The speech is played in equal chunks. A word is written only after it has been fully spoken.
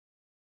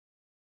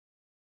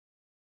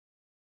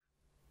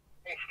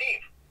Hey,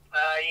 Steve.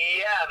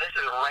 Yeah, this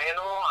is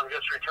Randall. I'm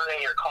just returning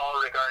your call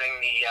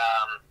regarding the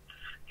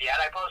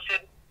ad I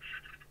posted.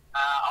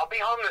 I'll be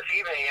home this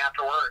evening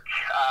after work.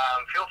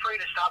 Feel free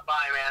to stop by,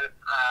 man.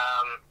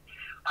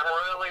 I'm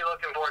really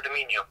looking forward to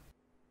meeting you.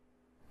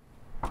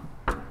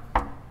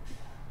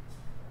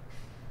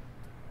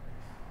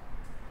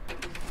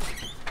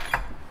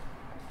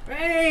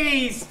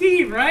 Hey,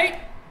 Steve, right?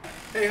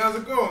 Hey, how's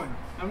it going?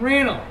 I'm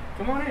Randall.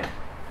 Come on in. Did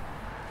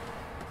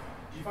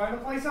you find the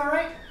place all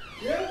right?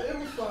 Yeah, it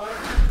was fine.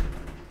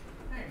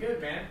 Hey, good,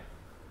 man.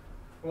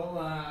 Well,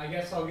 I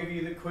guess I'll give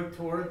you the quick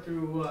tour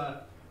through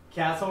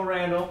Castle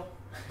Randall.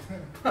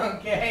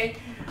 Okay.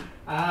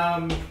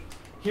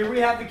 Here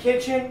we have the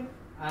kitchen.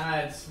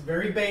 It's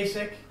very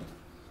basic.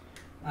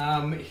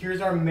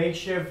 Here's our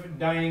makeshift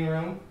dining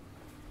room.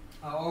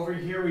 Over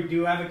here we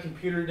do have a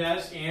computer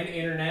desk and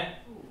internet.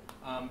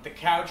 The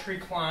couch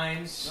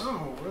reclines.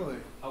 Oh, really?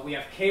 We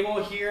have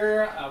cable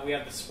here. We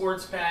have the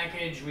sports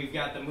package. We've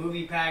got the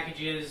movie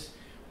packages.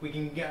 We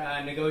can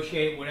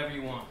negotiate whatever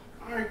you want.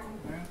 All right,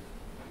 cool, man.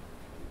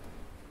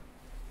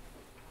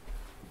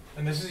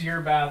 And this is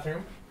your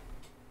bathroom.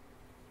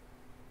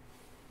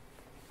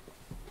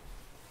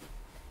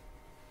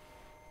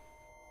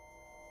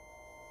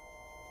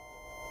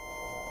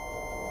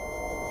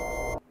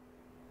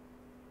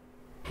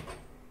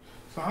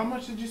 So how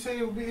much did you say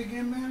it would be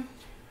again, man?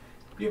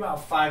 Be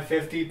about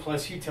 $550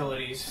 plus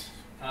utilities.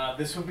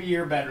 This will be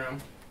your bedroom.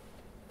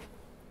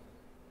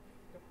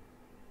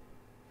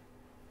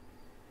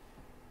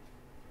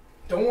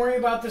 Don't worry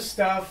about the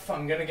stuff.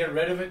 I'm gonna get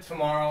rid of it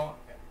tomorrow,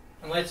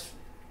 unless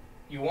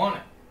you want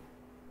it.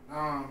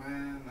 Oh,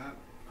 man,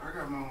 I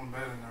got my own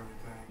bed and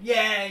everything.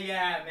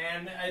 Yeah,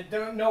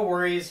 man. No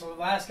worries. The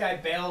last guy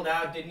bailed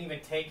out, didn't even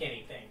take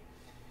anything.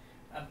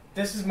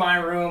 This is my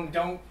room.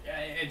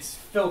 It's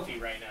filthy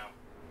right now.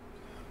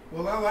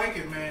 Well, I like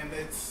it, man.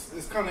 It's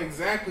kind of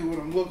exactly what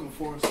I'm looking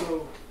for,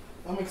 so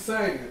I'm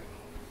excited.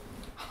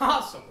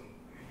 Awesome.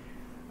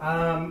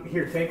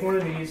 Here, take one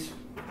of these.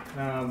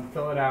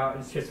 Fill it out.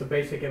 It's just the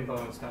basic info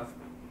and stuff.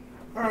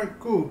 All right,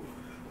 cool.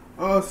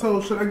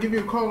 So should I give you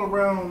a call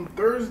around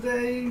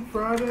Thursday,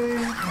 Friday?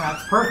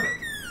 That's perfect.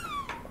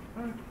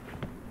 All right.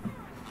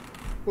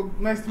 Well,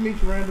 nice to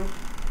meet you, Randall.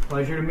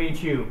 Pleasure to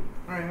meet you.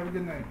 All right, have a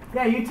good night.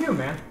 Yeah, you too,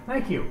 man.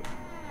 Thank you.